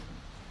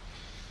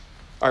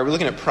All right, we're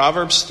looking at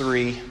Proverbs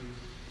 3,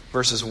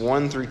 verses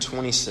 1 through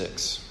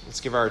 26.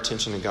 Let's give our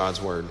attention to God's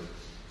word. It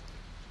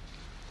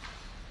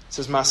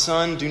says, "My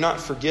son, do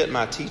not forget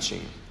my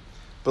teaching,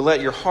 but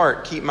let your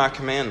heart keep my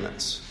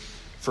commandments.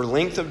 For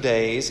length of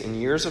days and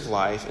years of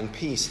life and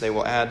peace they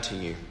will add to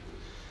you.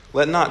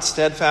 Let not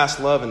steadfast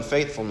love and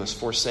faithfulness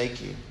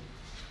forsake you.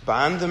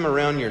 Bind them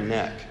around your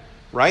neck.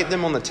 Write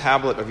them on the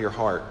tablet of your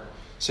heart,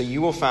 so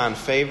you will find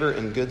favor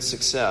and good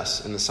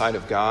success in the sight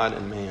of God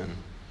and man.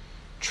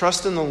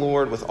 Trust in the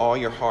Lord with all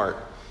your heart,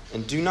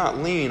 and do not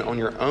lean on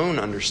your own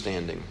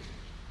understanding.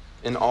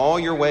 In all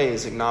your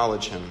ways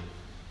acknowledge him,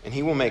 and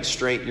he will make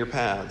straight your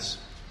paths.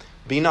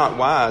 Be not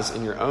wise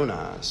in your own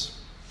eyes.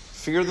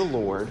 Fear the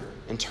Lord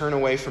and turn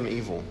away from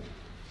evil.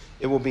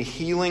 It will be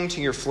healing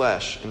to your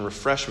flesh and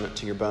refreshment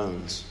to your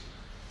bones.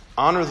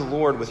 Honor the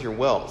Lord with your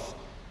wealth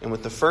and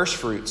with the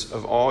firstfruits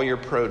of all your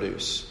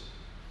produce.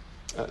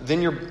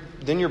 Then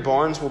your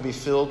barns will be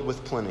filled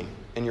with plenty,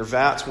 and your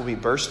vats will be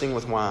bursting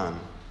with wine.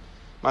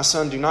 My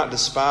son, do not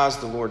despise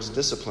the Lord's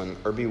discipline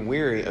or be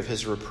weary of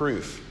his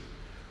reproof.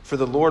 For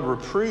the Lord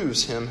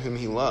reproves him whom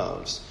he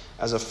loves,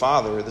 as a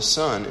father the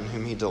son in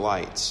whom he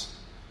delights.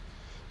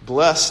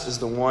 Blessed is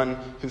the one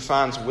who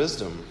finds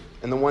wisdom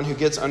and the one who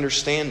gets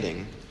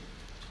understanding.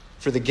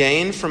 For the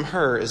gain from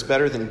her is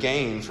better than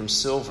gain from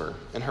silver,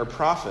 and her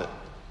profit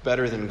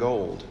better than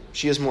gold.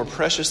 She is more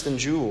precious than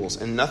jewels,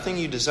 and nothing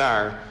you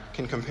desire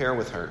can compare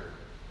with her.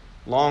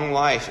 Long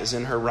life is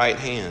in her right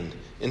hand.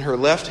 In her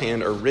left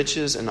hand are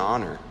riches and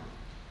honor.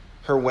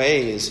 Her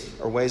ways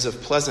are ways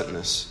of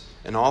pleasantness,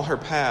 and all her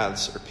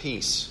paths are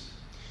peace.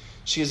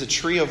 She is a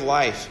tree of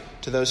life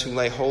to those who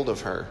lay hold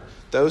of her.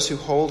 Those who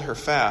hold her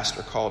fast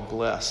are called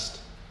blessed.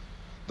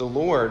 The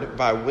Lord,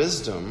 by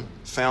wisdom,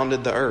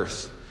 founded the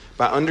earth.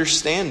 By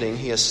understanding,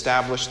 he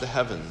established the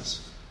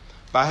heavens.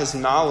 By his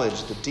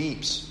knowledge, the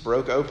deeps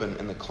broke open,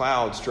 and the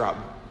clouds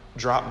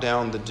dropped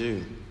down the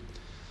dew.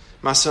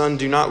 My son,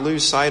 do not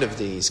lose sight of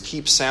these.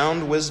 Keep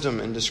sound wisdom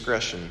and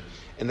discretion,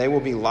 and they will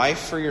be life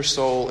for your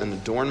soul and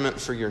adornment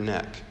for your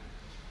neck.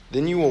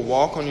 Then you will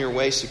walk on your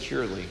way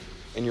securely,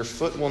 and your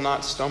foot will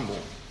not stumble.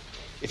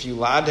 If you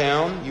lie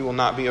down, you will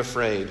not be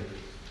afraid.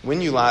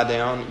 When you lie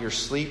down, your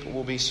sleep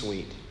will be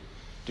sweet.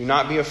 Do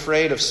not be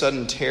afraid of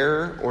sudden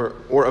terror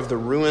or of the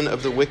ruin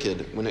of the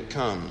wicked when it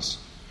comes.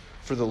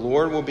 For the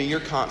Lord will be your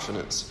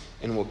confidence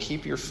and will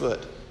keep your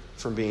foot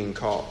from being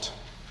caught."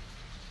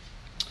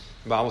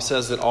 The Bible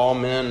says that all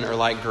men are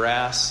like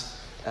grass,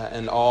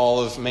 and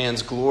all of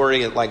man's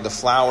glory is like the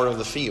flower of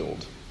the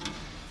field,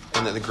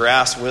 and that the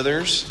grass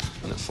withers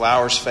and the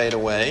flowers fade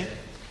away,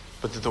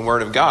 but that the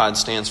word of God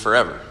stands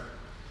forever.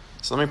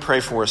 So let me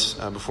pray for us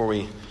before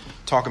we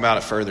talk about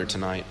it further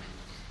tonight.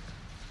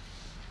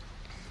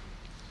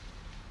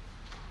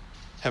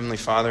 Heavenly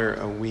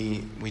Father,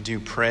 we do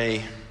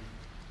pray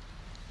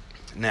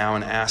now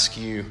and ask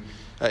you,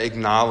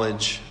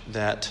 acknowledge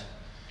that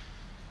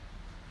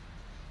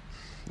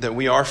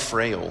we are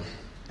frail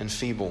and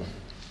feeble.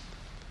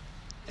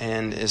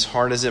 And as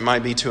hard as it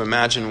might be to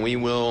imagine, we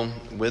will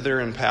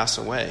wither and pass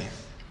away.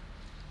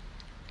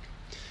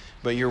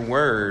 But your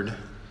word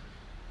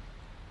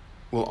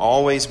will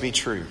always be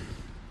true.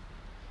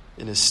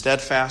 It is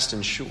steadfast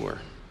and sure.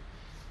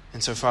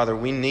 And so, Father,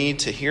 we need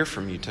to hear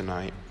from you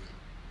tonight.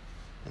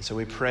 And so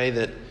we pray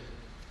that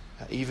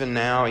even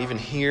now, even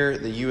here,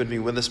 that you would be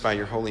with us by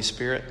your Holy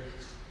Spirit,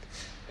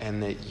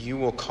 and that you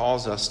will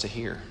cause us to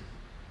hear.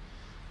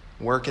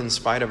 Work in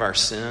spite of our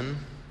sin.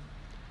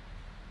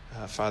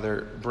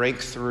 Father,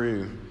 break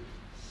through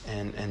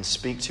and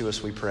speak to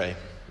us, we pray.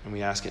 And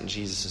we ask it in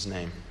Jesus'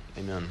 name.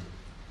 Amen.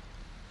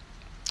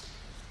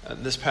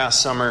 This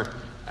past summer,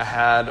 I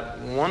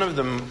had one of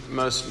the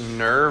most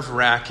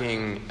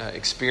nerve-wracking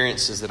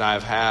experiences that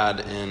I've had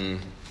in,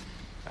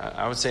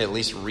 I would say, at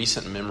least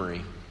recent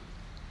memory.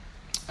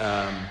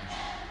 I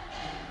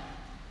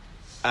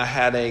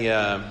had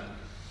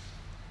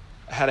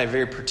a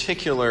very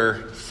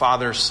particular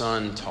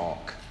father-son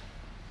talk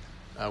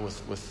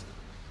with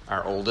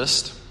our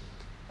oldest.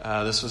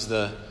 This was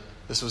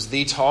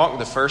the talk,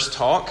 the first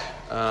talk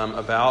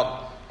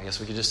about, I guess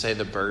we could just say,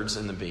 the birds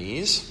and the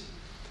bees.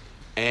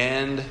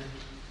 And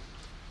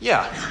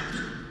yeah,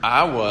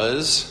 I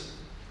was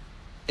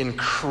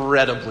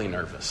incredibly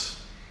nervous.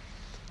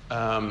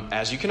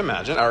 As you can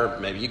imagine, or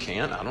maybe you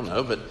can't, I don't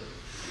know, but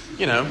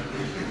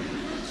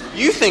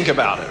you think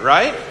about it,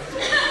 right?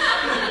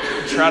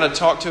 Try to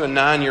talk to a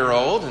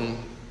 9-year-old, and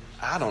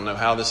I don't know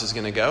how this is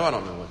going to go. I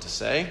don't know what to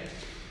say,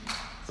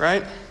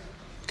 right?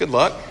 Good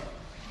luck.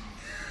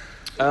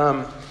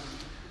 But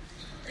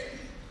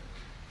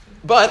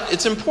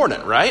it's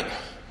important, right?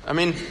 I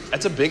mean,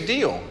 that's a big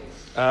deal.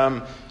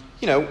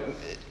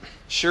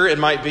 Sure, it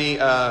might be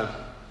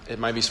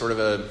sort of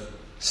a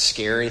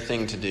scary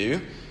thing to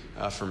do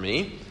for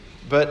me,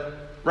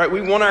 but right,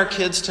 we want our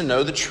kids to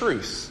know the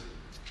truth,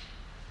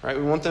 right?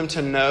 We want them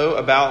to know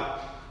about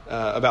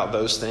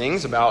those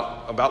things,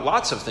 about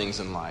lots of things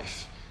in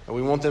life. And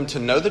we want them to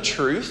know the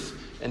truth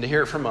and to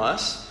hear it from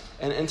us,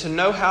 and to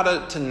know how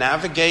to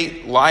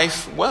navigate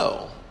life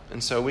well.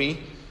 And so we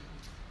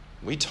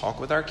we talk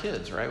with our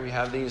kids, right? We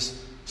have these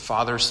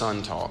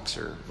father-son talks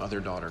or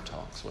mother-daughter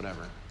talks,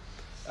 whatever.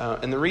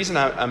 And the reason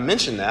I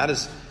mention that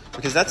is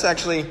because that's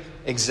actually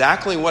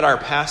exactly what our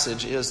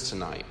passage is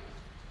tonight.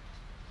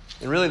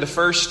 And really the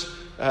first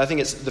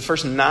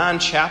 9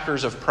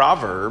 chapters of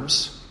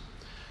Proverbs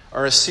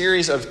are a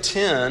series of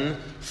 10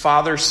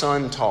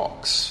 father-son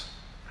talks.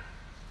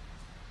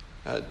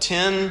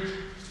 10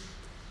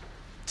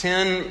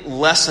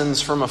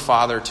 lessons from a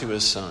father to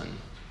his son.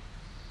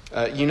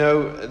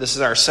 This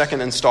is our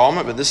second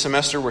installment, but this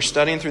semester we're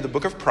studying through the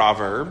book of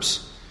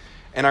Proverbs.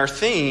 And our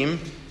theme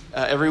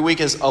every week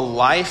is a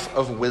life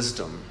of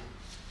wisdom.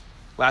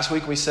 Last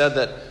week we said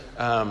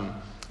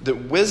that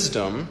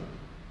wisdom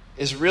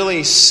is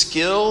really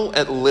skill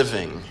at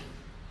living,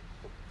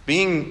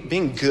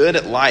 being good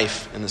at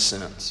life in a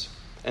sense.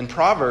 And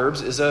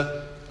Proverbs is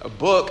a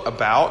book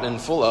about and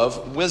full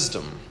of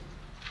wisdom.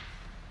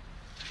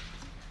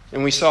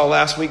 And we saw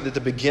last week that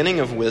the beginning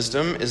of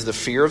wisdom is the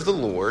fear of the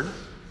Lord.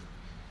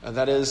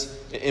 That is,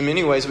 in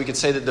many ways, we could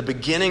say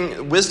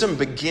that wisdom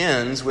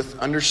begins with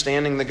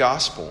understanding the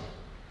gospel.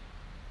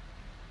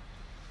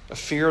 A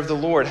fear of the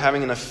Lord,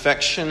 having an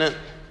affectionate,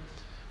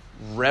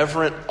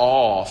 reverent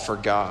awe for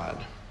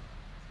God.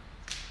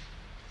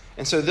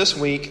 And so this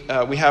week,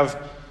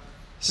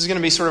 this is going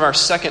to be sort of our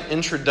second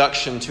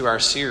introduction to our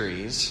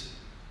series.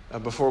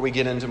 Before we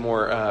get into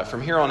more,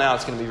 from here on out,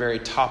 it's going to be very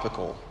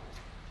topical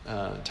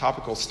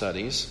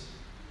studies,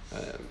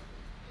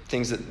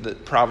 things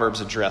that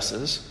Proverbs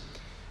addresses.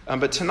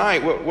 But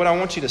tonight, what I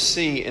want you to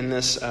see in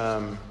this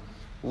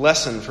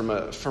lesson from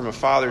a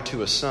father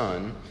to a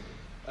son,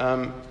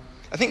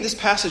 I think this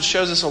passage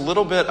shows us a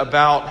little bit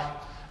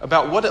about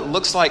what it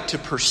looks like to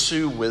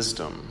pursue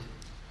wisdom.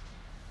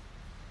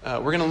 We're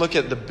going to look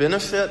at the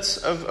benefits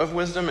of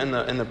wisdom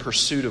and the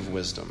pursuit of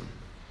wisdom.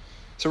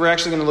 So we're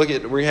actually going to look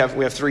at we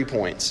have 3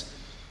 points,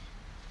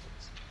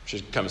 which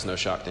should come as no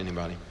shock to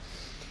anybody.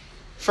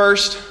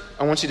 First,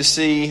 I want you to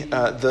see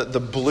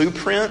the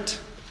blueprint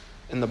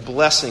and the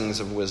blessings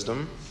of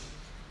wisdom.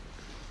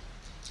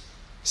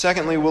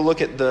 Secondly, we'll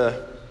look at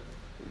the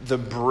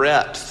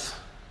breadth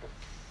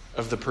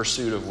of the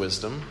pursuit of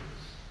wisdom,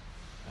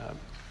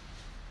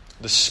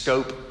 the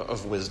scope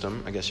of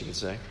wisdom, I guess you could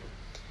say.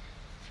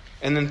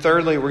 And then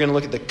thirdly, we're going to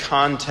look at the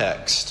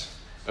context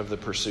of the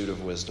pursuit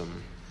of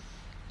wisdom.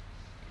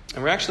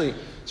 And we're actually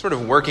sort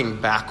of working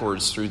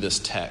backwards through this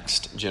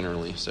text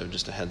generally, so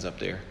just a heads up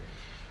there.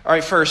 All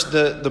right, first,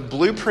 the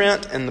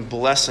blueprint and the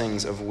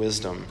blessings of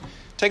wisdom.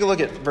 Take a look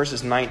at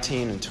verses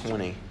 19 and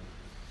 20.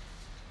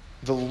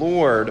 The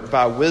Lord,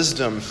 by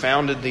wisdom,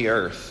 founded the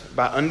earth.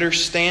 By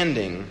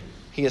understanding,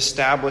 he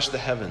established the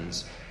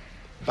heavens.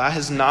 By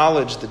his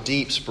knowledge, the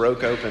deeps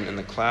broke open and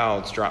the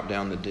clouds dropped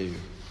down the dew.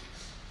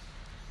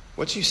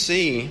 What you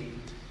see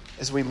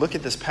as we look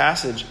at this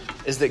passage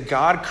is that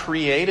God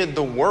created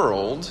the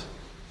world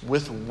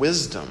with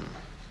wisdom.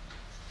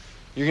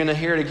 You're going to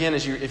hear it again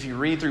if you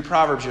read through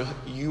Proverbs.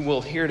 You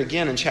will hear it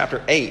again in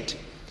chapter 8.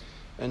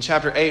 In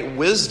chapter 8,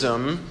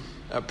 wisdom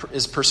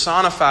is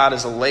personified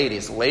as a lady.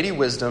 It's Lady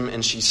Wisdom,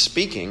 and she's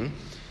speaking.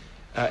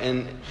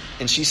 And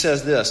she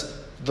says this: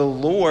 "The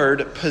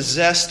Lord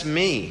possessed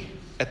me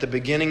at the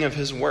beginning of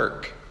his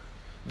work,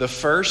 the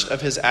first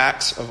of his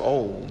acts of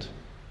old."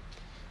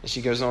 And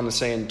she goes on to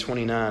say in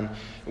 29,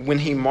 "When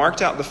he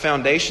marked out the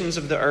foundations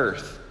of the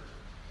earth,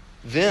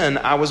 then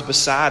I was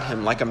beside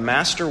him like a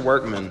master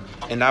workman,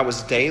 and I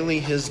was daily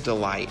his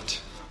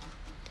delight."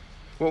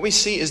 What we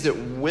see is that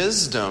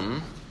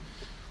wisdom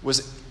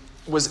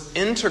was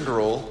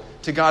integral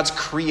to God's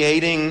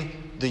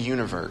creating the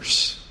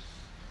universe.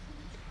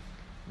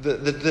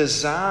 The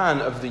design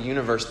of the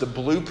universe, the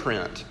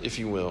blueprint, if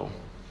you will,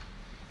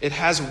 it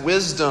has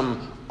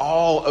wisdom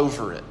all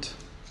over it.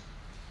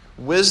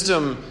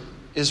 Wisdom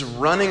is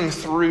running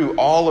through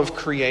all of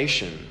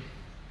creation.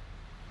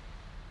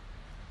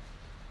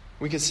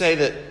 We could say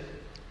that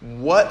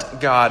what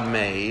God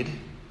made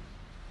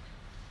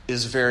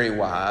is very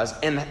wise,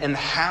 and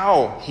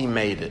how he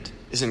made it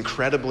is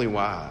incredibly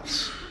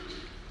wise.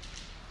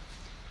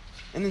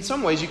 And in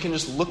some ways, you can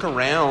just look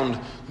around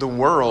the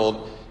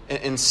world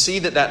and see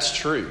that that's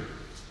true,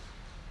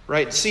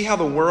 right? See how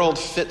the world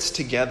fits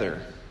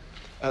together.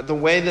 The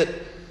way that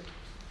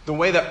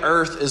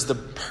Earth is the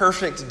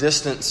perfect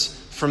distance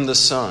from the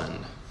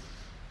sun,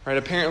 right?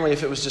 Apparently,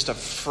 if it was just a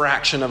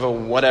fraction of a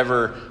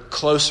whatever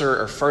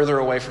closer or further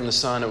away from the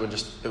sun, it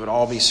would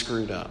all be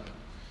screwed up.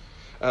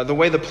 The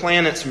way the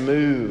planets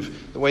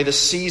move, the way the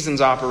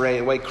seasons operate,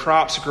 the way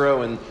crops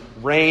grow and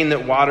rain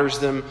that waters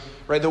them,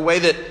 right? The way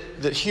that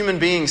human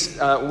beings,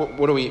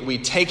 what do we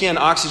take in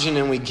oxygen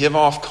and we give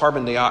off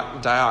carbon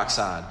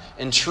dioxide.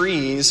 And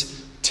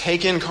trees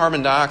take in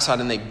carbon dioxide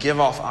and they give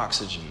off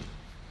oxygen.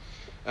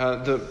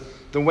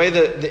 The way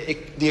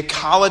the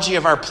ecology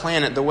of our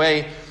planet, the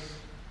way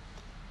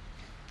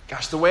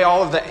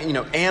all of the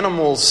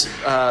animals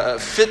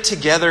fit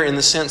together in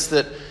the sense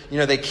that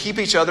they keep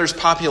each other's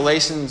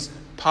populations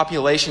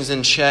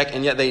in check,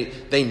 and yet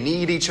they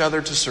need each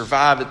other to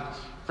survive.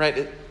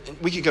 Right?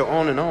 We could go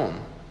on and on.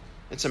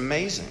 It's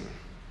amazing.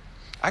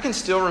 I can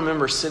still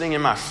remember sitting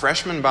in my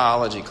freshman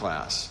biology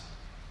class.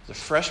 I was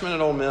a freshman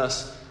at Ole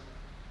Miss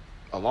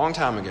a long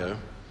time ago.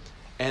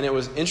 And it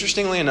was,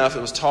 interestingly enough, it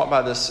was taught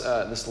by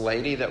this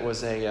lady that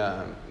was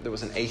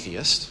an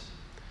atheist.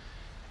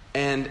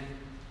 And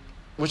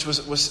which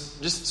was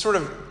just sort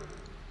of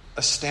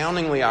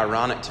astoundingly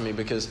ironic to me,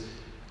 because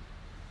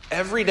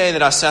every day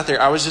that I sat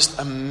there, I was just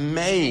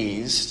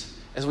amazed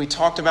as we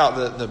talked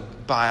about the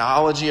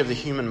biology of the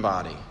human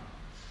body.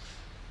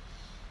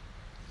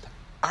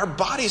 Our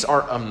bodies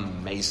are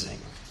amazing,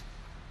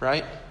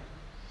 right?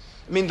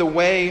 I mean, the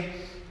way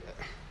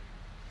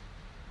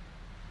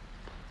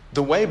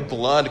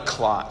blood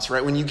clots,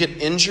 right? When you get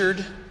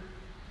injured,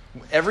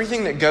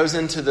 everything that goes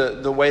into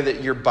the way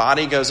that your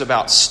body goes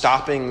about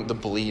stopping the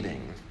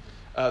bleeding,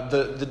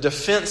 the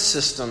defense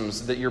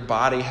systems that your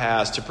body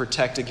has to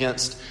protect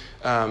against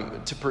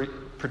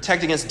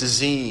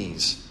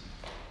disease,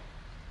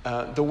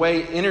 the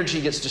way energy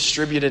gets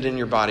distributed in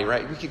your body,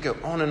 right? We could go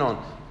on and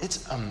on.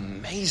 It's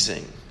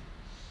amazing.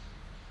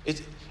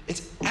 It's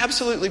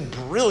absolutely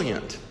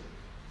brilliant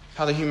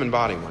how the human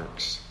body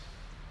works.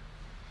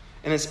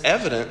 And it's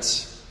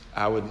evidence,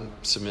 I would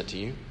submit to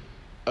you,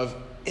 of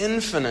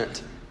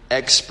infinite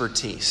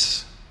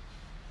expertise,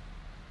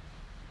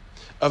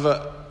 of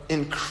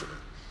an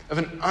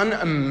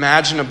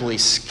unimaginably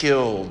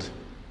skilled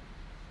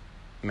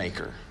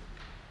maker.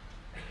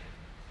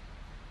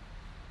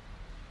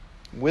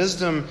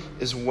 Wisdom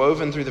is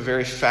woven through the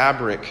very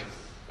fabric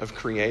of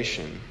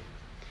creation.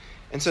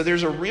 And so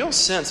there's a real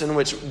sense in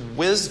which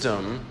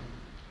wisdom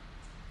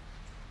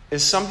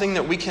is something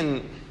that we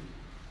can,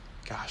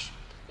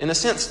 in a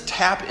sense,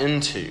 tap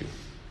into.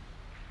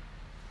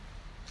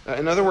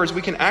 In other words,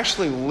 we can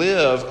actually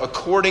live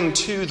according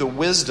to the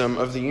wisdom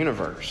of the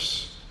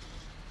universe.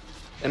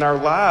 And our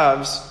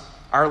lives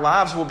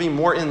will be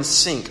more in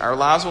sync. Our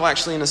lives will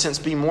actually, in a sense,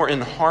 be more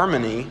in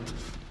harmony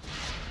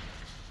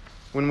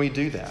when we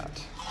do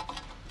that.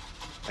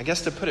 I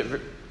guess to put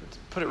it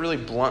really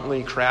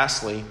bluntly,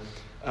 crassly,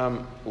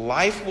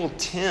 life will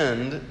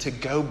tend to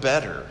go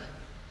better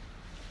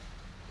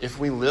if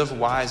we live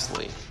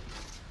wisely.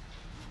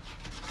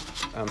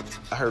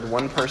 I heard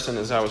one person,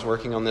 as I was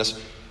working on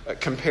this,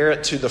 compare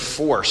it to the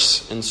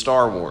Force in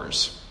Star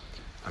Wars.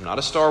 I'm not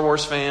a Star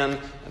Wars fan,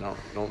 and I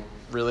don't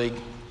really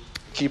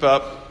keep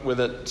up with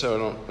it,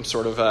 so I'm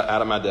sort of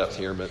out of my depth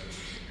here, but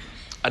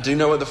I do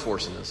know what the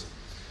Force is.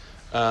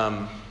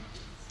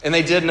 And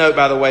they did note,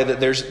 by the way, that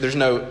there's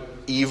no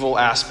evil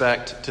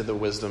aspect to the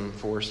wisdom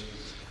force.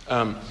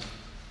 But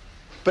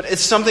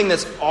it's something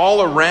that's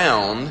all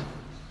around,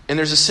 and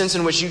there's a sense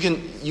in which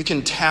you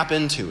can tap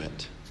into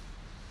it.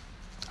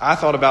 I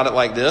thought about it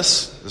like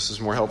this. This is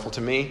more helpful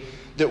to me.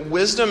 That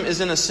wisdom is,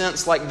 in a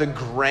sense, like the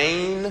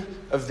grain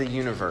of the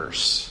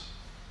universe.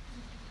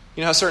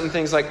 You know how certain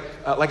things, like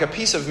a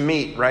piece of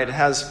meat, right? It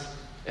has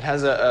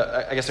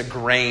a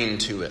grain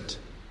to it,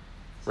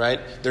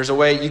 right? There's a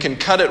way you can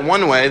cut it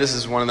one way. This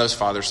is one of those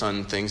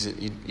father-son things that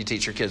you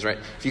teach your kids, right?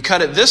 If you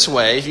cut it this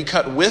way, if you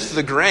cut with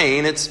the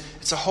grain,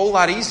 it's a whole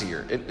lot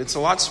easier. It's a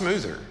lot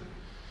smoother.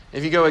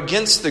 If you go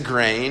against the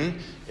grain,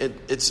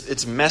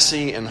 it's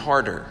messy and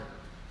harder.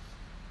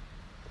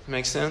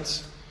 Make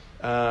sense?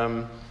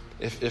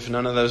 If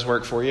none of those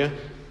work for you,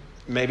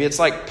 maybe it's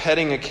like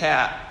petting a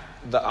cat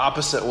the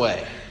opposite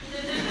way,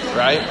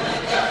 right?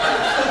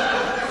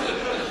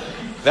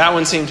 That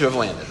one seemed to have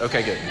landed.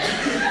 Okay, good.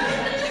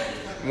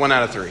 1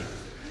 out of 3.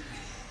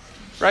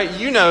 Right?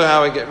 You know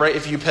how it gets, right?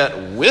 If you pet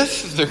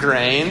with the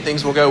grain,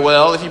 things will go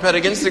well. If you pet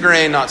against the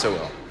grain, not so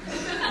well.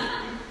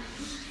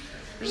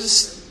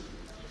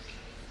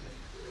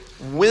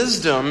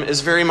 Wisdom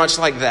is very much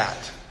like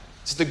that.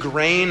 It's the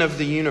grain of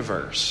the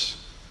universe.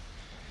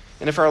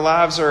 And if our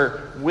lives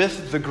are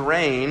with the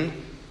grain,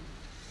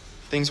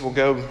 things will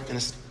go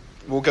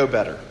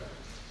better.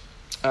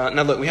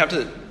 Now look, we have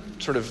to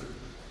sort of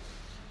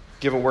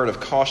give a word of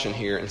caution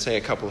here and say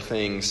a couple of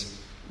things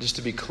just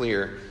to be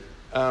clear.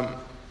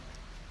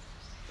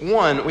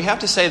 One, we have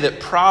to say that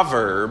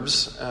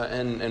Proverbs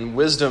and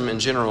wisdom in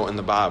general in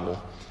the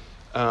Bible,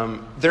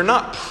 they're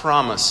not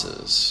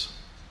promises.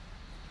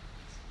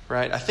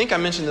 Right? I think I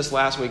mentioned this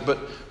last week, but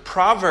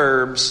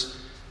Proverbs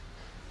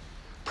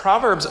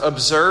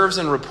observes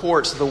and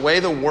reports the way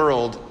the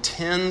world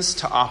tends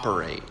to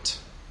operate.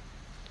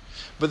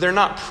 But they're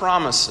not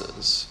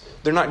promises.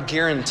 They're not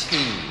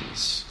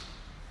guarantees.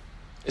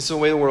 It's the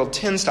way the world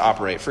tends to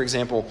operate. For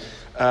example,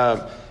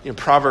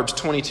 Proverbs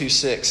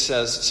 22:6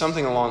 says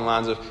something along the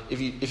lines of,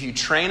 if you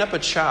train up a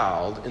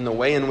child in the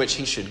way in which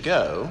he should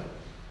go,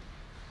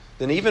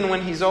 then even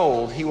when he's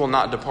old, he will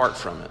not depart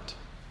from it.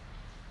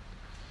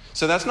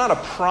 So that's not a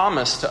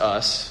promise to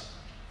us,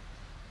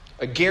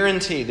 a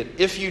guarantee that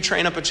if you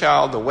train up a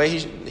child the way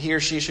he or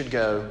she should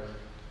go,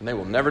 then they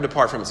will never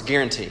depart from it. It's a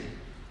guarantee.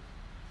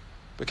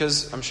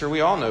 Because I'm sure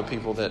we all know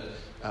people that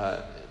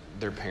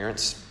their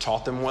parents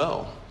taught them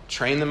well,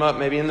 trained them up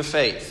maybe in the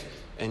faith,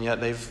 and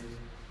yet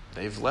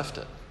they've left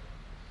it.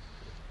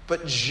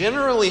 But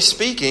generally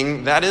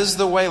speaking, that is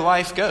the way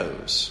life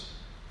goes.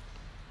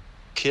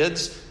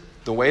 Kids,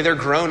 the way they're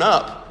grown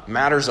up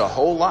matters a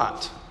whole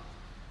lot.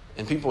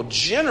 And people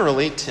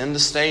generally tend to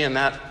stay in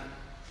that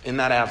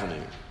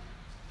avenue.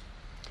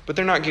 But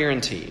they're not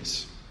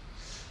guarantees.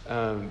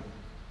 The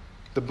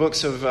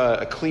books of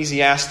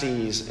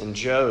Ecclesiastes and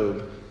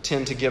Job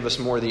tend to give us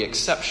more the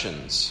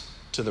exceptions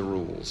to the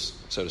rules,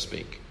 so to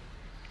speak.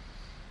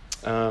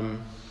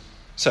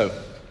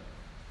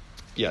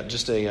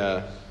 Just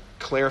a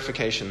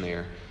clarification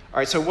there. All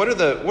right, so what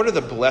are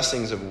the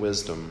blessings of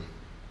wisdom?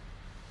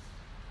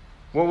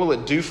 What will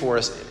it do for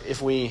us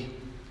if we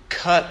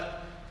cut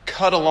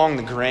along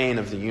the grain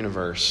of the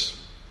universe,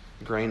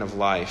 grain of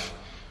life?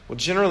 Well,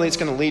 generally it's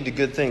going to lead to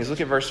good things. Look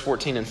at verse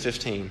 14 and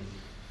 15. It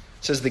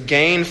says, the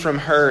gain from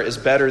her is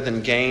better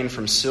than gain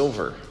from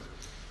silver,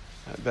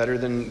 better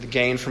than the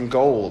gain from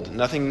gold.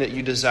 Nothing that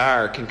you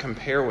desire can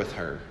compare with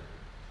her.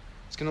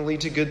 It's going to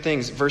lead to good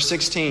things. Verse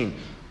 16,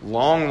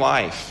 long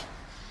life,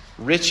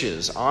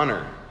 riches,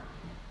 honor.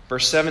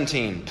 Verse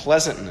 17,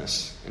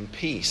 pleasantness and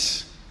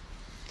peace.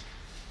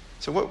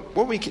 So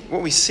what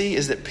we see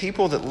is that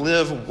people that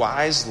live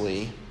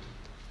wisely,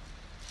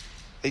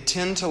 they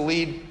tend to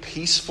lead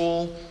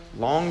peaceful,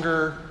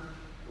 longer,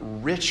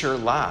 richer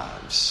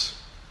lives.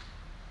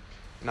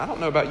 And I don't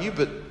know about you,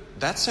 but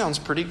that sounds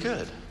pretty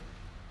good,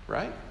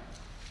 right?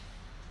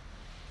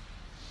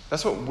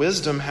 That's what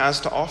wisdom has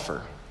to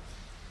offer.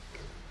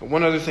 But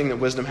one other thing that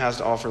wisdom has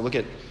to offer, look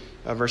at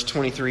verse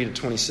 23 to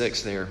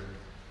 26 there.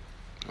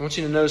 I want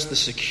you to notice the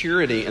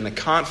security and the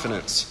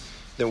confidence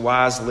that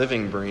wise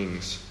living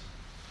brings.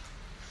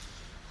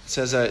 It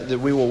says that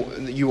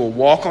you will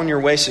walk on your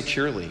way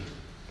securely,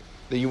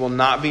 that you will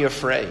not be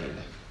afraid,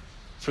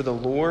 for the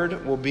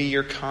Lord will be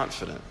your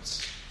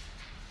confidence.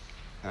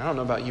 And I don't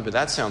know about you, but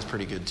that sounds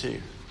pretty good too.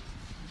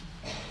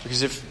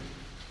 Because if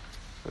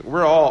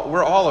we're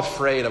all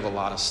afraid of a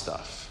lot of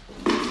stuff.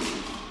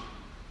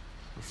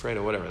 I'm afraid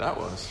of whatever that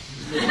was.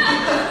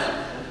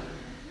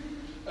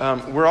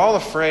 We're all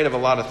afraid of a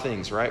lot of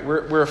things, right?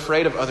 We're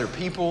afraid of other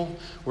people.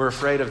 We're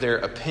afraid of their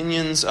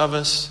opinions of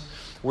us.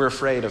 We're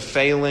afraid of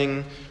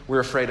failing. We're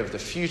afraid of the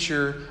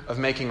future, of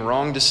making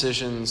wrong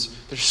decisions.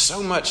 There's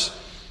so much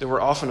that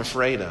we're often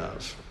afraid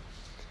of.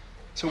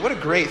 So what a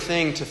great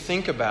thing to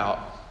think about.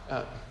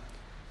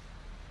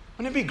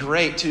 Wouldn't it be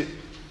great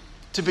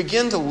to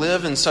begin to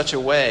live in such a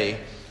way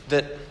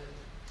that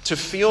to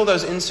feel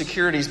those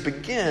insecurities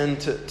begin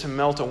to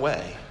melt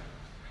away?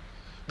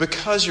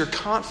 Because your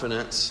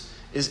confidence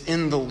is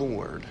in the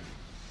Lord.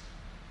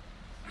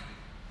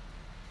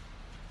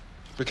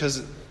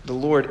 Because the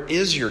Lord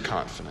is your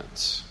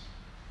confidence.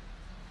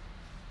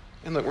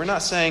 And look, we're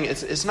not saying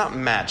it's not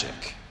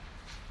magic.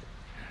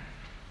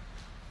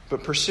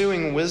 But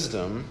pursuing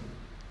wisdom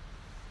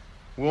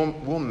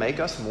will make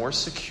us more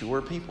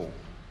secure people.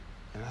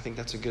 And I think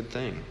that's a good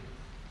thing.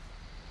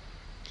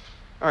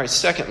 All right,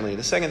 secondly,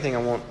 the second thing I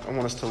want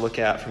us to look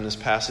at from this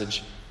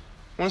passage,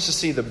 I want us to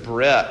see the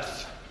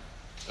breadth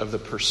of the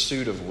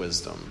pursuit of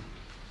wisdom.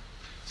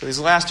 So these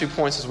last 2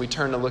 points, as we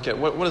turn to look at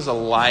what does a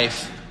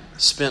life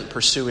spent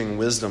pursuing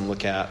wisdom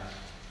look at?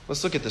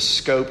 Let's look at the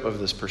scope of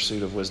this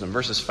pursuit of wisdom,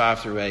 verses 5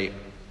 through 8.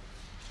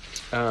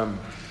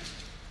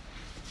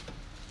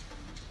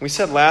 We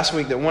said last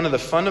week that one of the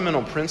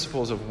fundamental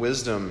principles of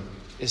wisdom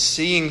is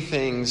seeing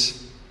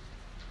things.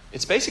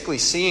 It's basically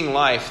seeing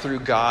life through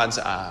God's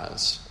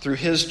eyes, through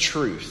His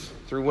truth,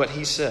 through what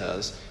He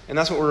says. And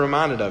that's what we're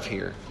reminded of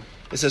here.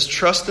 It says,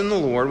 trust in the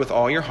Lord with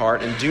all your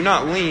heart and do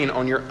not lean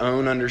on your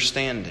own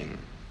understanding.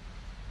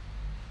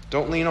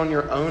 Don't lean on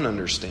your own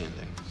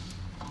understanding.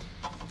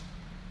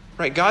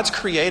 Right? God's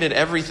created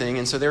everything,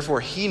 and so therefore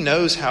He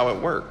knows how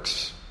it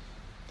works.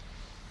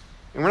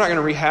 And we're not going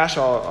to rehash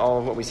all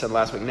of what we said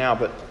last week now,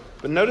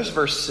 but notice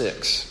verse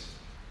 6.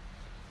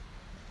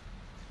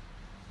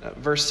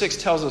 Verse 6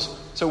 tells us,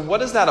 so what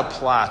does that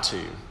apply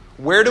to?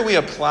 Where do we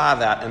apply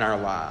that in our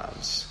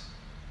lives?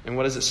 And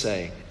what does it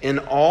say? In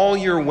all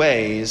your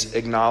ways,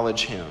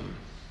 acknowledge Him.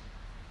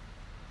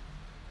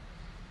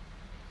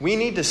 We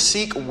need to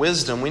seek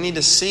wisdom. We need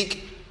to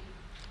seek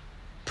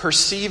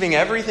perceiving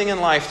everything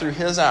in life through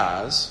His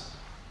eyes.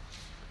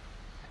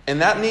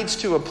 And that needs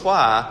to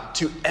apply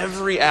to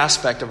every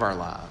aspect of our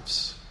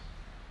lives.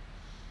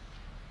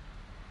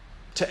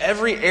 To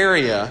every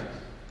area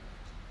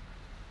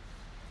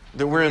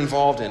that we're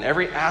involved in,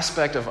 every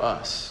aspect of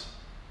us.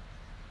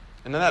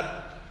 And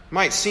that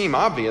might seem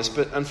obvious,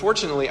 but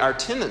unfortunately our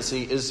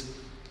tendency is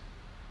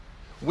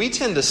we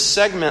tend to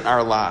segment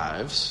our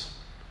lives,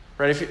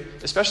 right?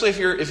 Especially if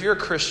you're a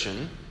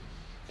Christian,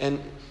 and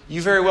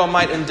you very well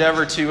might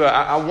endeavor to,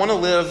 I want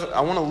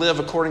to live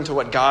according to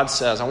what God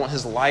says. I want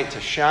His light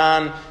to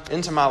shine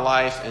into my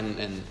life,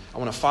 and I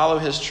want to follow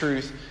His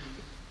truth.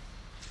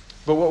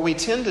 But what we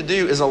tend to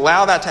do is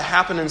allow that to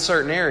happen in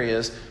certain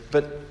areas,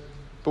 but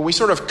we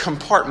sort of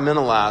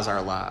compartmentalize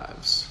our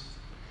lives.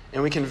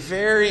 And we can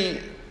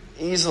very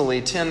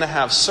easily tend to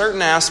have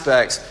certain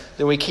aspects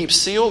that we keep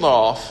sealed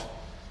off,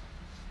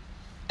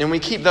 and we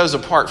keep those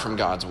apart from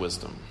God's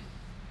wisdom.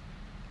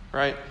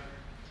 Right?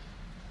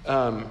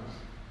 It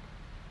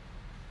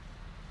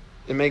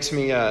makes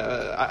me.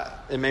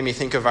 It made me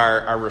think of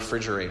our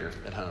refrigerator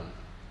at home.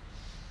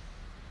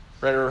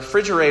 Right? A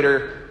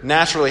refrigerator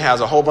naturally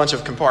has a whole bunch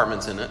of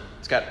compartments in it.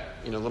 It's got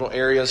little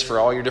areas for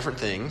all your different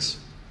things.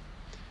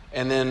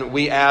 And then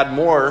we add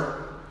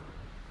more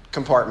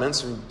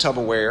compartments and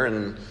Tupperware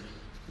and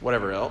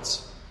whatever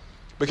else.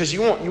 Because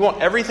you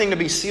want everything to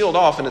be sealed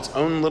off in its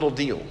own little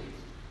deal.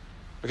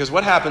 Because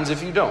what happens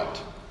if you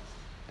don't?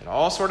 It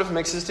all sort of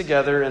mixes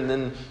together, and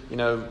then,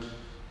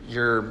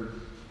 your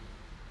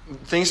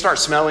things start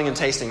smelling and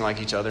tasting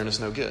like each other, and it's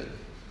no good.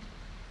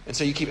 And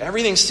so you keep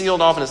everything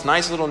sealed off in its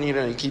nice little neat,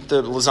 and you keep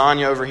the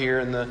lasagna over here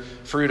and the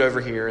fruit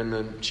over here and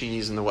the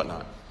cheese and the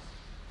whatnot.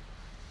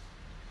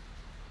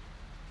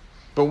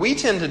 But we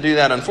tend to do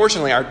that.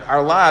 Unfortunately,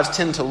 our lives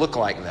tend to look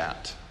like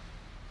that.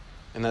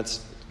 And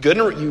that's good.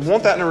 You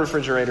want that in a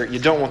refrigerator. You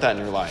don't want that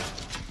in your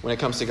life when it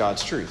comes to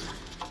God's truth.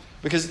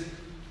 Because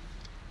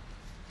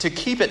to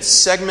keep it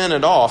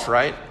segmented off,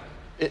 right?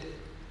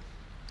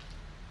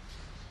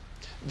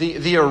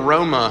 The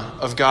aroma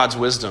of God's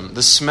wisdom,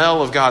 the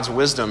smell of God's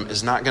wisdom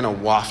is not going to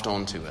waft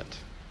onto it.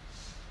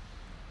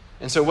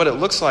 And so what it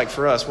looks like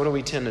for us, what do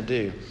we tend to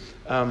do?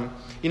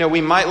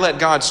 We might let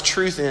God's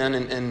truth in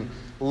and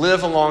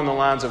live along the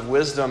lines of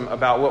wisdom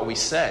about what we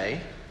say,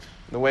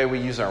 the way we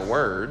use our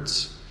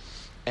words,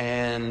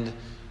 and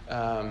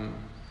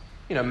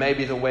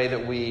maybe the way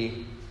that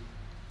we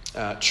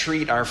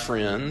treat our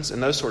friends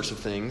and those sorts of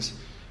things.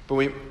 But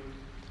we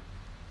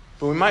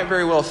might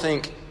very well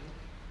think,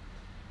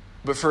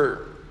 but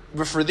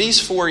for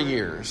these 4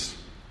 years,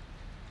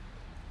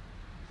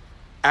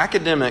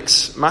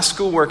 academics, my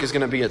schoolwork is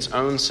going to be its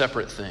own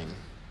separate thing.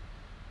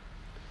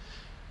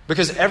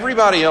 Because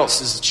everybody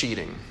else is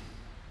cheating.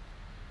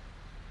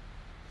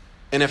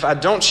 And if I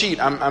don't cheat,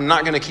 I'm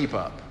not going to keep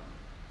up.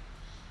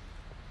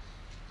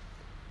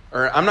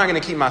 Or I'm not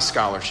going to keep my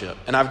scholarship.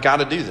 And I've got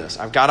to do this.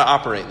 I've got to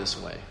operate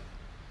this way.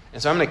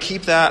 And so I'm going to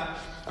keep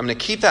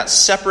that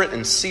separate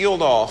and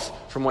sealed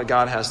off from what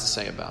God has to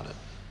say about it.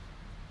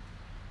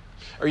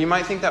 Or you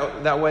might think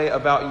that way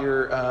about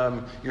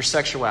your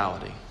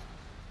sexuality.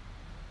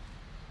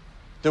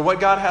 That what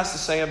God has to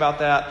say about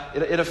that,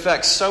 it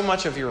affects so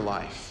much of your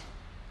life.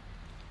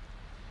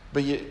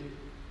 But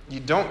you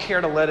don't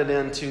care to let it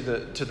into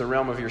the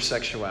realm of your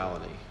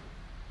sexuality.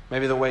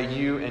 Maybe the way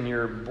you and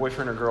your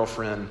boyfriend or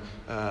girlfriend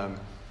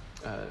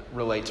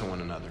relate to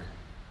one another.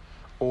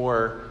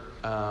 Or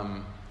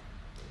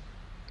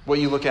what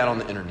you look at on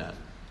the internet.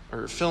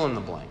 Or fill in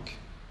the blank.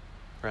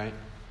 Right?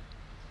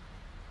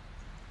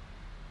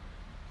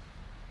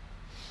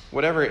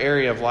 Whatever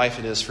area of life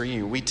it is for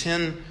you, we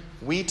tend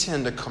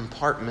to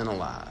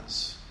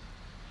compartmentalize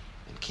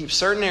and keep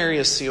certain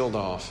areas sealed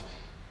off.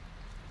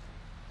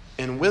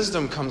 And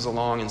wisdom comes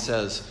along and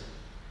says,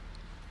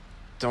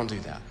 don't do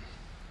that.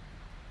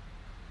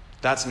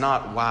 That's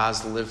not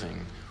wise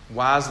living.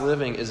 Wise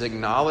living is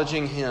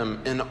acknowledging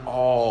Him in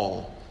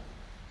all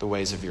the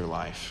ways of your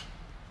life.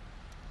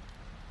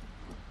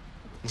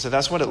 And so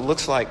that's what it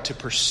looks like to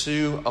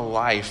pursue a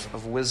life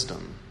of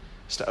wisdom,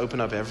 is to open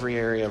up every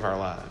area of our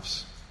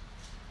lives.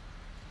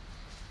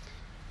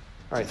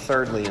 All right,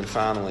 thirdly and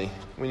finally,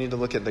 we need to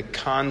look at the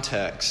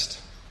context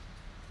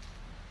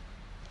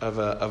of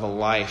a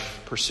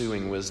life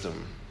pursuing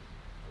wisdom.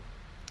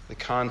 The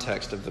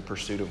context of the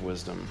pursuit of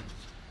wisdom.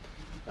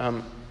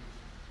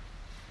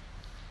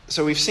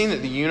 So we've seen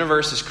that the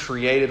universe is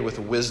created with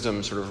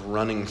wisdom sort of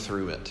running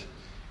through it.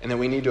 And that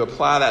we need to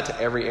apply that to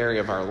every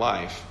area of our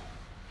life.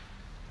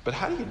 But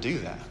how do you do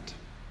that?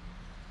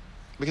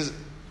 Because,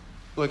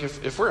 look,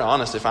 if we're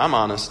honest, if I'm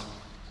honest,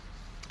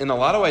 in a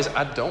lot of ways,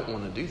 I don't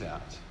want to do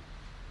that.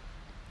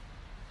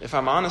 If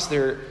I'm honest,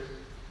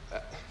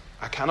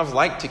 I kind of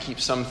like to keep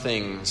some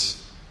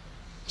things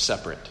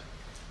separate.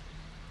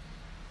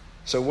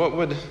 So what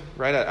would,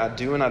 right, I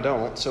do and I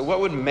don't. So what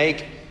would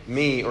make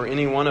me or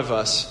any one of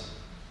us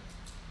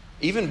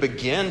even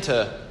begin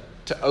to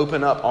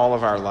open up all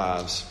of our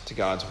lives to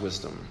God's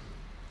wisdom?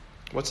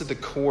 What's at the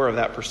core of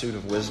that pursuit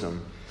of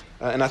wisdom?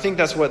 And I think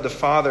that's what the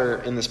Father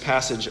in this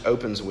passage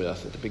opens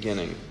with at the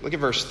beginning. Look at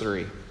verse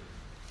 3.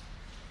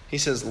 He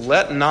says,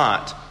 "Let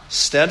not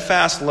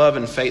steadfast love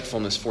and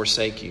faithfulness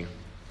forsake you.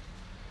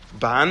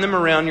 Bind them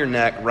around your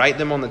neck, write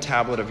them on the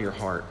tablet of your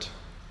heart."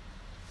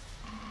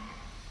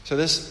 So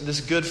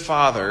this good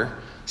Father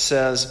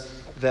says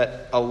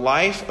that a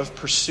life of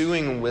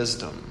pursuing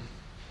wisdom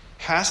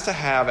has to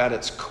have at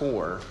its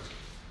core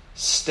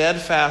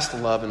steadfast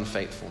love and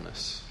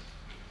faithfulness.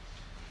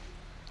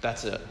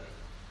 That's it.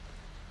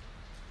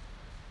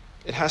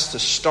 It has to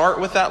start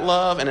with that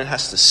love, and it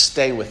has to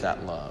stay with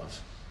that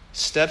love.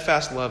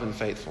 Steadfast love and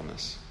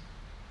faithfulness.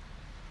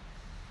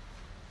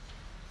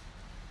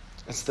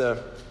 It's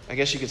I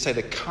guess you could say,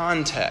 the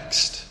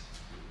context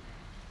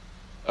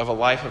of a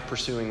life of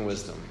pursuing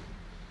wisdom.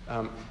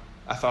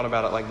 I thought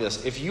about it like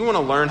this. If you want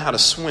to learn how to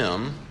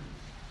swim,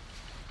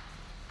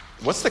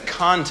 what's the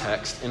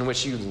context in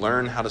which you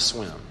learn how to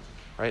swim?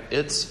 Right?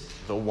 It's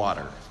the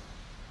water.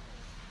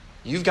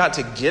 You've got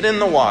to get in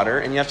the water,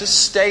 and you have to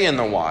stay in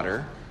the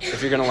water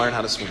if you're going to learn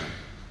how to swim.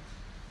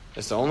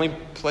 It's the only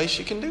place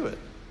you can do it.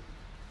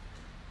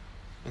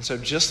 And so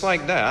just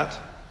like that,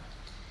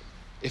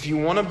 if you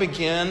want to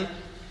begin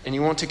and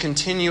you want to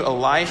continue a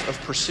life of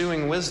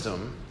pursuing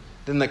wisdom,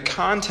 then the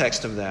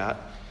context of that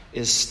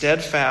is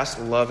steadfast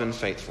love and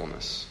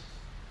faithfulness.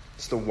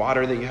 It's the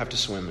water that you have to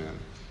swim in.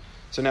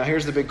 So now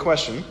here's the big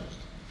question.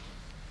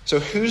 So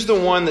who's the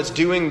one that's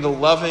doing the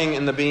loving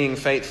and the being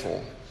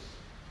faithful?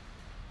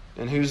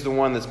 And who's the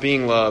one that's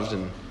being loved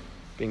and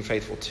being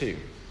faithful too?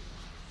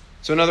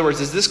 So in other words,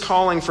 is this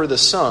calling for the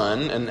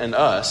Son and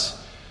us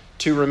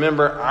to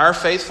remember our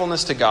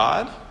faithfulness to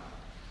God,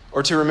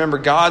 or to remember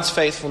God's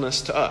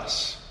faithfulness to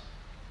us?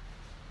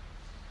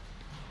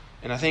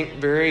 And I think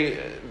very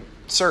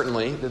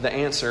certainly that the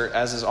answer,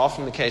 as is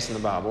often the case in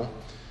the Bible,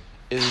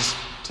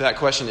 to that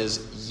question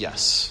is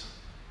yes.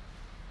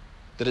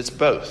 That it's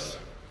both.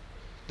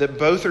 That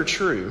both are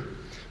true,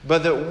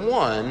 but that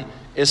one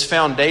is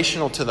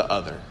foundational to the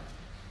other.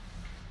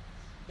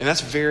 And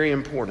that's very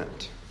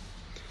important.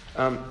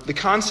 The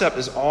concept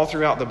is all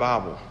throughout the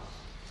Bible.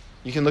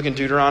 You can look in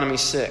Deuteronomy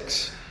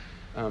 6.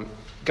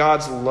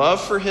 God's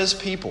love for his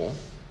people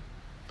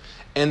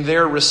and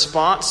their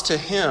response to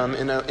him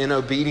in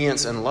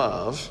obedience and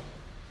love,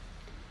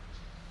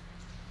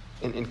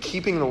 in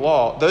keeping the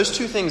law, those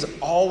two things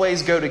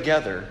always go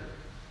together.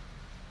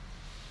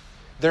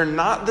 They're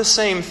not the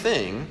same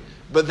thing,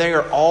 but they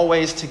are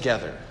always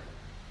together. And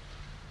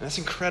that's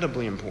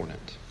incredibly important.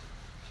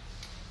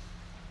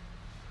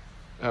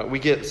 We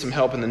get some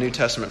help in the New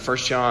Testament. 1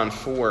 John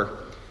 4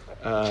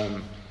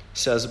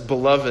 says,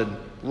 "Beloved,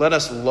 let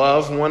us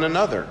love one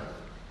another,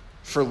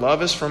 for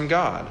love is from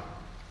God.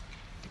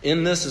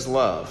 In this is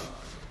love,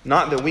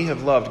 not that we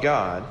have loved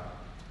God,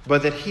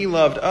 but that he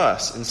loved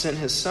us and sent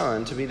his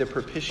Son to be the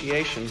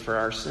propitiation for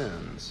our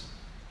sins."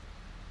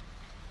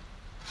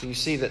 So you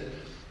see that,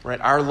 right,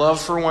 our love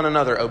for one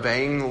another,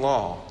 obeying the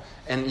law,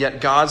 and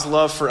yet God's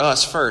love for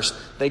us first,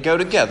 they go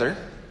together.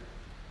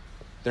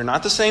 They're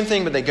not the same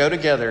thing, but they go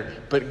together.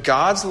 But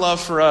God's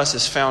love for us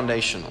is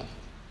foundational.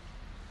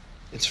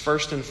 It's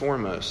first and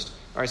foremost.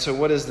 All right, so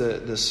what is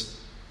this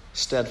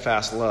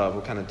steadfast love?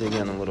 We'll kind of dig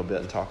in a little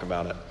bit and talk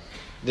about it.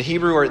 The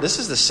Hebrew word, this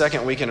is the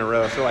second week in a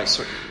row. I feel like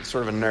sort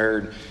of a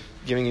nerd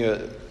giving you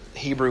a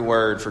Hebrew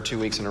word for 2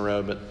 weeks in a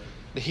row. But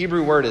the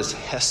Hebrew word is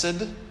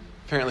hesed.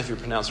 Apparently, if you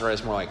pronounce it right,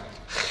 it's more like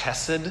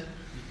chesed.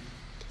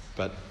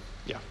 But,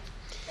 yeah.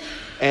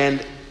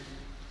 And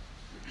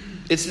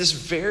it's this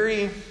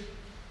very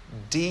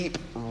deep,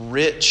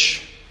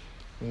 rich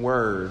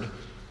word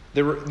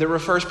that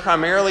refers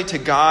primarily to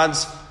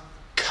God's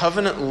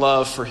covenant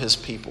love for his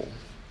people.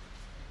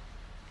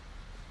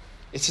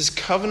 It's his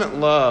covenant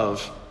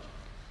love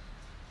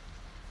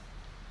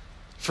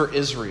for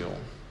Israel,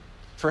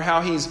 for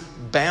how he's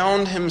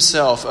bound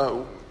himself,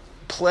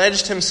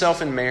 pledged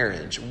himself in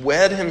marriage,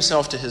 wed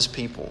himself to his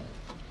people.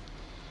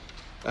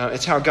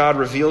 It's how God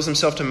reveals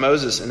himself to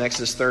Moses in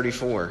Exodus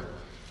 34.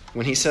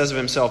 When he says of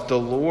himself, the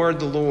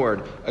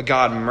Lord, a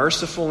God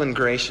merciful and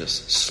gracious,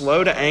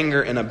 slow to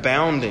anger and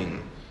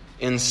abounding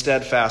in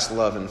steadfast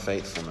love and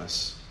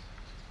faithfulness,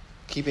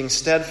 keeping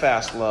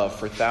steadfast love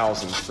for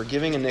thousands,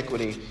 forgiving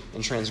iniquity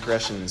and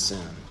transgression and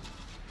sin.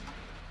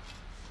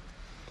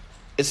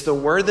 It's the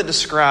word that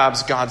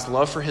describes God's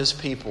love for his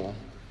people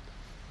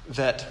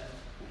that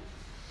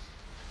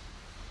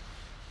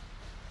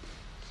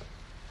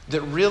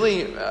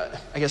really,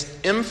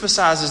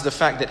 emphasizes the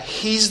fact that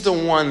he's the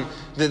one,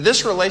 that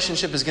this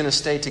relationship is going to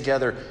stay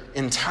together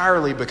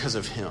entirely because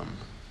of him.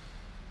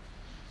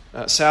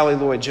 Sally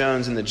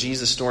Lloyd-Jones in the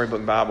Jesus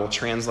Storybook Bible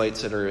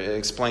translates it or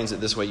explains it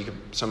this way.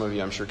 Some of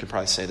you, I'm sure, could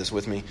probably say this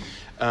with me.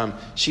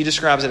 She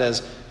describes it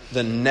as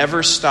the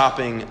never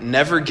stopping,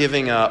 never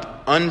giving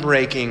up,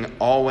 unbreaking,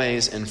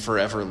 always and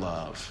forever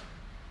love.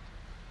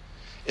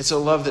 It's a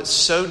love that's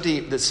so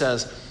deep that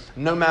says,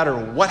 no matter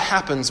what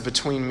happens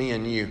between me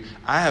and you,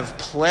 I have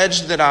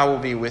pledged that I will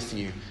be with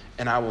you,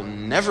 and I will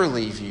never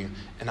leave you,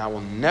 and I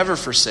will never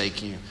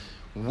forsake you.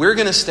 We're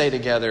going to stay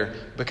together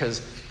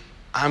because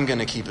I'm going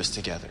to keep us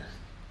together.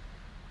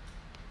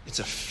 It's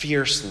a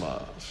fierce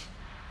love.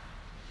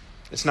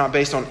 It's not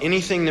based on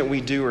anything that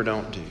we do or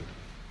don't do.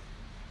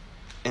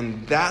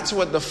 And that's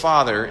what the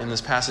Father in this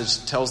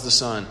passage tells the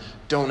Son.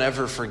 Don't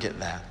ever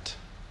forget that.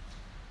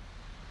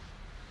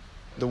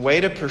 The way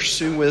to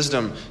pursue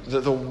wisdom,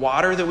 the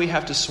water that we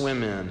have to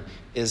swim in,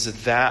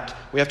 is that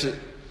we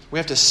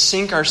have to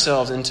sink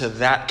ourselves into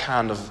that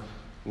kind of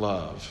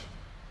love,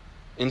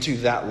 into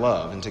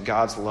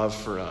God's love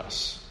for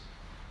us.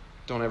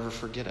 Don't ever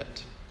forget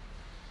it.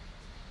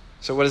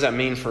 So what does that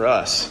mean for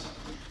us?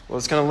 Well,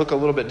 it's going to look a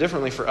little bit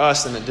differently for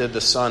us than it did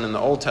the Son in the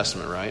Old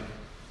Testament, right?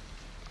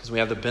 Because we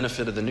have the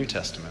benefit of the New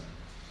Testament.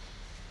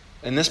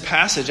 And this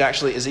passage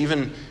actually is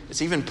even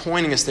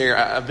pointing us there.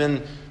 I've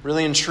been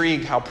really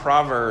intrigued how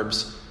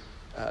Proverbs,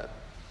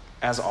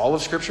 as all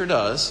of Scripture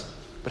does,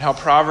 but how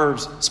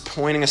Proverbs is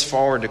pointing us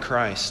forward to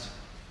Christ.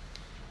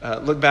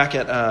 Look back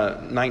at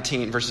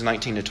verses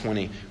 19 to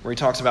 20, where he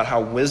talks about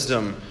how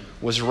wisdom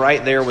was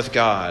right there with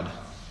God,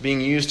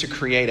 being used to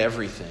create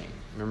everything.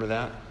 Remember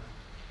that?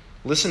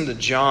 Listen to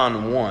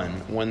John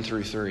 1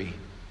 through 3.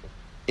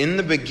 In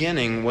the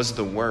beginning was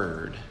the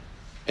Word,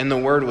 and the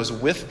Word was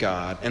with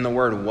God, and the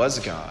Word was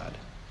God.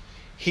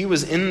 He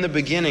was in the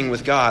beginning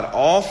with God.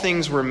 All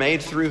things were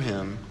made through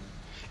him,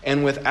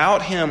 and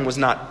without him was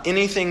not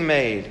anything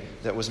made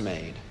that was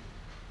made.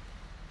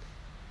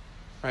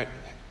 Right?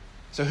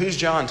 So who's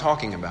John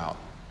talking about?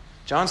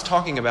 John's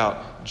talking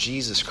about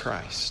Jesus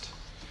Christ.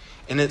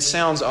 And it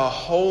sounds a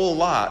whole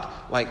lot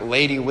like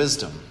Lady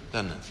Wisdom,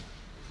 doesn't it?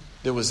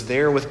 That was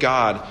there with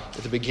God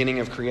at the beginning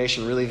of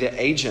creation, really the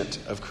agent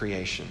of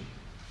creation.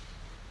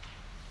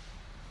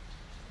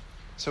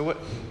 So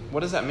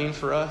what does that mean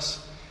for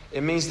us?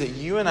 It means that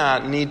you and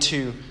I need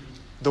to,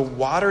 the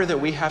water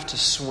that we have to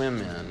swim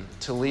in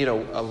to lead a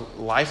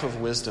life of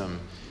wisdom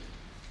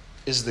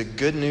is the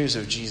good news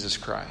of Jesus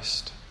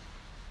Christ.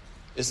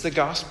 It's the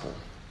gospel.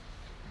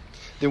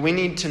 That we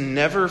need to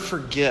never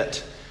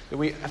forget, that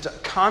we have to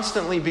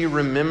constantly be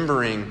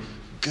remembering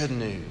good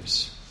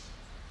news.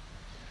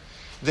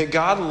 That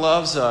God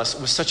loves us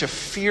with such a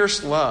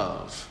fierce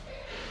love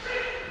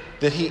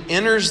that he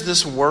enters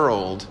this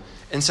world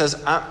and says,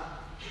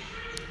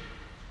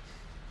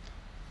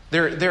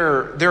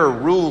 There are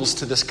rules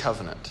to this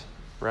covenant,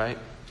 right?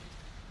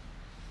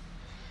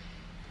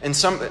 And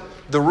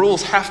the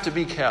rules have to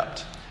be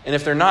kept. And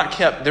if they're not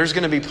kept, there's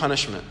going to be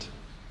punishment.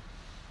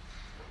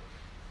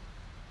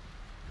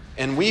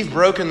 And we've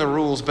broken the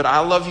rules, but I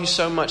love you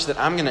so much that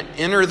I'm going to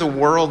enter the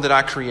world that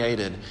I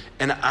created,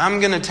 and I'm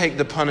going to take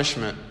the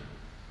punishment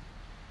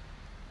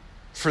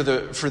for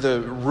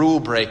the rule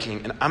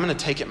breaking, and I'm going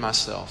to take it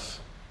myself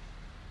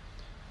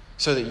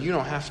so that you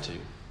don't have to.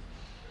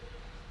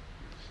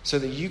 So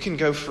that you can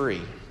go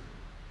free.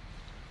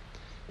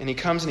 And he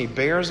comes and he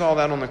bears all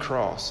that on the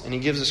cross. And he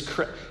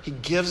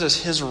gives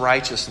us his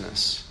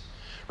righteousness.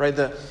 Right?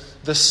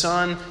 The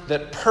Son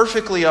that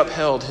perfectly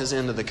upheld his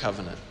end of the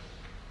covenant.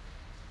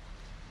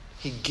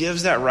 He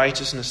gives that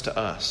righteousness to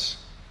us.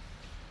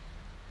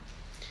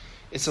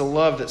 It's a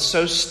love that's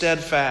so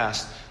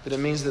steadfast that it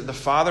means that the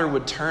Father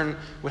would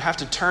have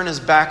to turn his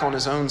back on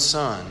his own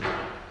Son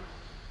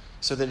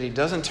so that he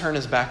doesn't turn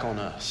his back on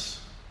us.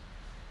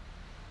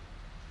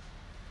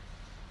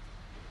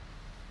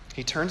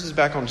 He turns his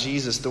back on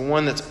Jesus, the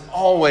one that's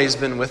always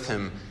been with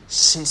him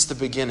since the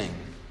beginning,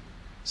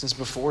 since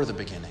before the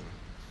beginning.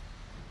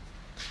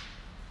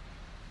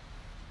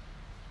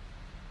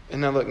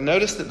 And now look,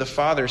 notice that the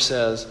Father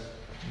says,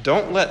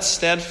 don't let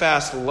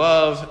steadfast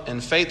love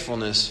and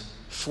faithfulness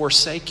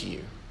forsake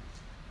you.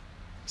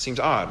 Seems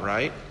odd,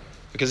 right?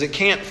 Because it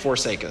can't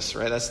forsake us,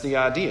 right? That's the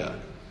idea.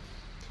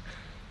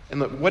 And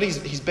look, what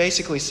he's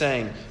basically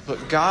saying,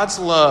 look, God's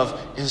love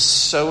is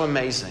so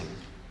amazing.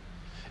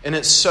 And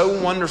it's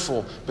so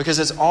wonderful because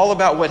it's all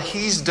about what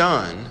he's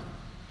done.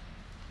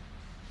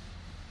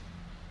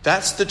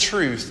 That's the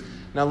truth.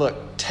 Now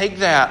look, take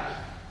that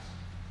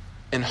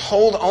and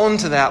hold on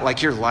to that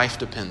like your life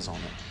depends on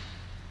it.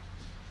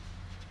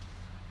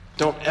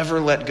 Don't ever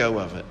let go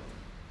of it.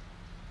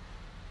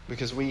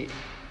 Because we're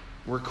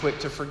quick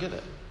to forget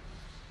it.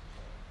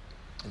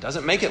 It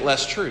doesn't make it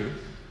less true,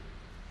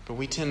 but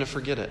we tend to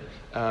forget it.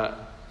 I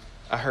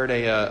heard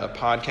a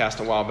podcast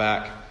a while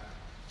back.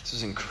 This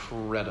is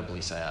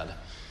incredibly sad.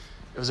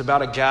 It was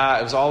about a guy,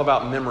 it was all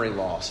about memory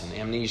loss and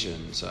amnesia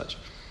and such.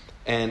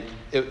 And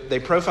they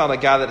profiled a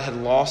guy that had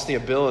lost the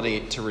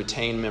ability to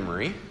retain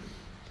memory.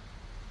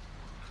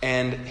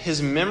 And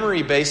his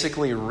memory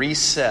basically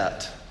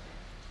reset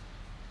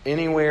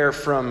anywhere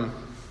from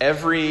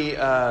every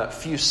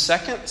few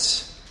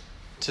seconds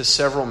to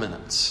several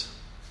minutes.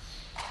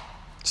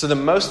 So the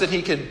most that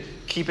he could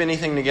keep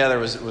anything together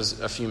was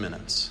a few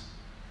minutes.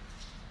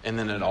 And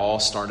then it all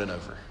started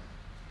over.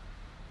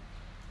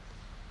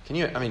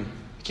 You can't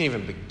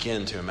even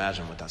begin to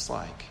imagine what that's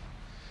like.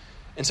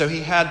 And so he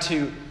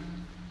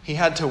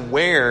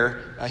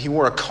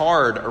wore a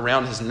card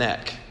around his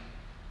neck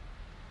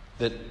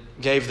that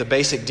gave the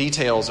basic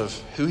details of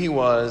who he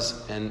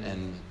was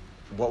and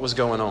what was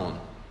going on.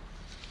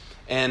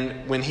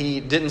 And when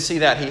he didn't see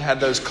that, he had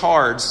those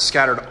cards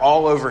scattered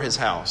all over his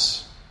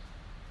house.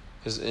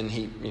 And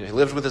he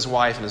lived with his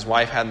wife, and his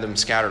wife had them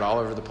scattered all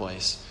over the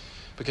place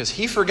because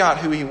he forgot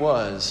who he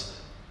was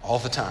all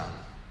the time.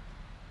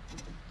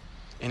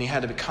 And he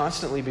had to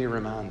constantly be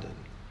reminded.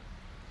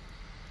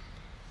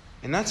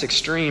 And that's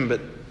extreme,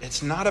 but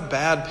it's not a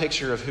bad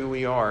picture of who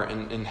we are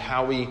and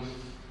how we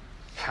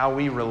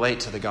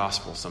relate to the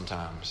gospel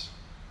sometimes.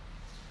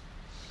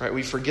 Right?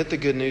 We forget the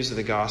good news of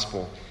the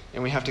gospel,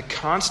 and we have to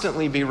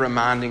constantly be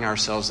reminding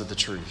ourselves of the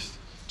truth,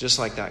 just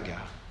like that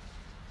guy.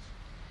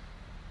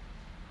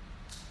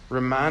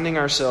 Reminding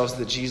ourselves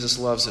that Jesus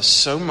loves us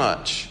so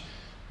much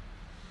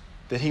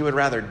that he would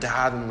rather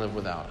die than live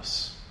without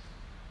us.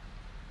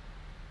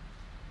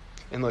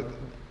 And look,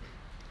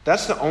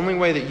 that's the only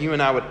way that you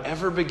and I would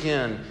ever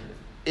begin,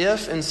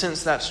 if and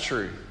since that's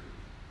true.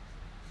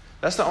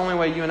 That's the only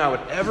way you and I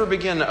would ever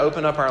begin to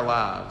open up our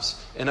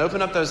lives and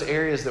open up those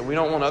areas that we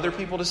don't want other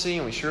people to see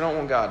and we sure don't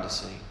want God to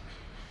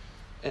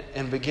see.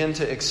 And begin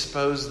to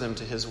expose them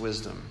to his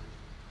wisdom.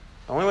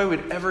 The only way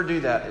we'd ever do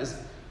that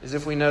is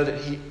if we know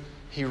that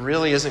he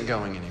really isn't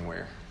going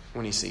anywhere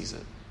when he sees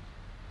it.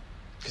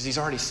 Because he's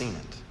already seen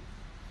it.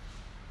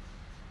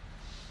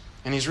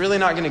 And he's really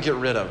not going to get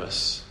rid of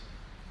us.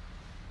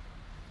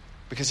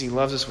 because he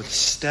loves us with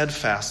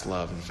steadfast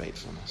love and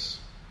faithfulness.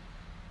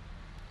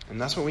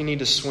 And that's what we need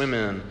to swim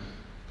in.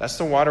 That's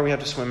the water we have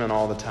to swim in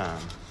all the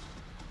time.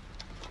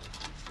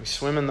 We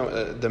swim in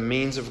the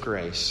means of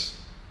grace.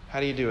 How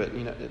do you do it?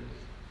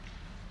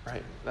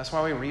 Right? That's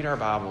why we read our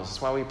Bibles.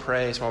 That's why we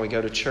pray. That's why we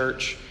go to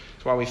church.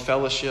 That's why we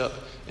fellowship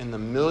in the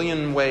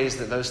million ways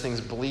that those things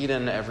bleed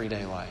into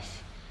everyday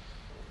life.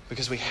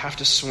 Because we have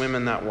to swim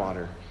in that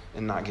water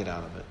and not get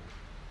out of it.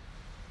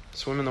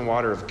 Swim in the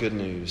water of good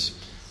news.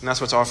 And that's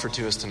what's offered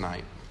to us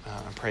tonight.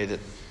 I pray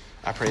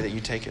that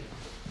you take it.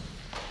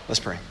 Let's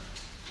pray.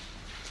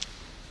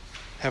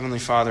 Heavenly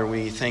Father,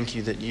 we thank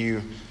you that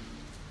you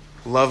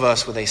love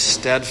us with a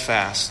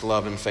steadfast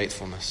love and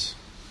faithfulness.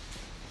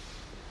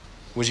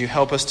 Would you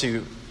help us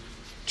to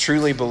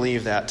truly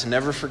believe that, to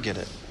never forget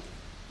it,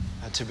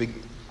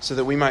 so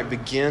that we might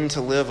begin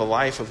to live a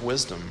life of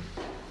wisdom,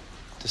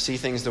 to see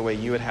things the way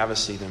you would have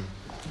us see them.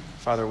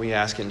 Father, we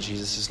ask in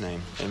Jesus'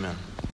 name. Amen.